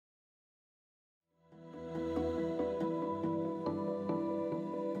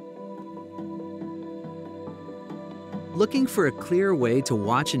Looking for a clear way to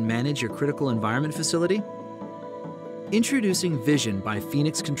watch and manage your critical environment facility? Introducing Vision by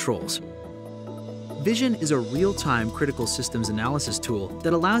Phoenix Controls. Vision is a real-time critical systems analysis tool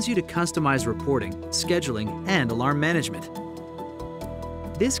that allows you to customize reporting, scheduling, and alarm management.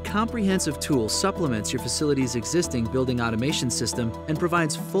 This comprehensive tool supplements your facility's existing building automation system and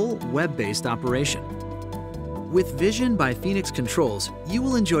provides full web-based operation. With Vision by Phoenix Controls, you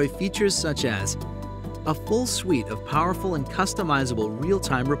will enjoy features such as a full suite of powerful and customizable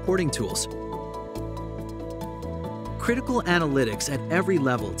real-time reporting tools, critical analytics at every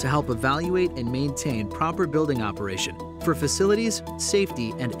level to help evaluate and maintain proper building operation for facilities,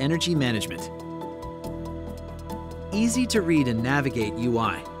 safety, and energy management, easy to read and navigate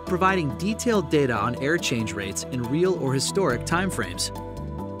UI, providing detailed data on air change rates in real or historic timeframes,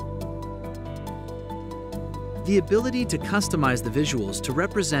 the ability to customize the visuals to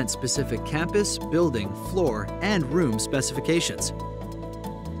represent specific campus, building, floor, and room specifications.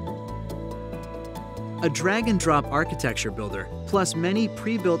 A drag-and-drop architecture builder, plus many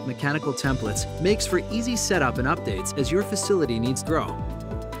pre-built mechanical templates, makes for easy setup and updates as your facility needs grow.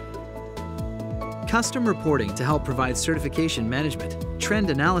 Custom reporting to help provide certification management, trend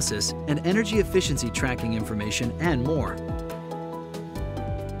analysis, and energy efficiency tracking information, and more.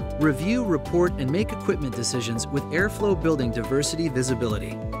 Review, report, and make equipment decisions with airflow building diversity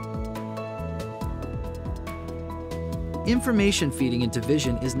visibility. Information feeding into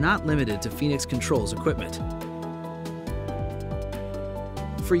Vision is not limited to Phoenix Controls equipment.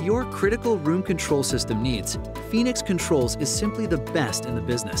 For your critical room control system needs, Phoenix Controls is simply the best in the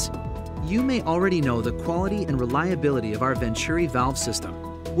business. You may already know the quality and reliability of our Venturi valve system.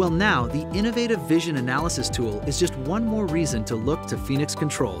 Well, now the innovative Vision analysis tool is just one more reason to look to Phoenix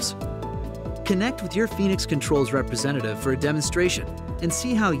Controls. Connect with your Phoenix Controls representative for a demonstration and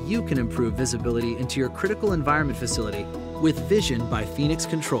see how you can improve visibility into your critical environment facility with Vision by Phoenix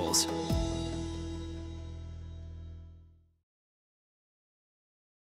Controls.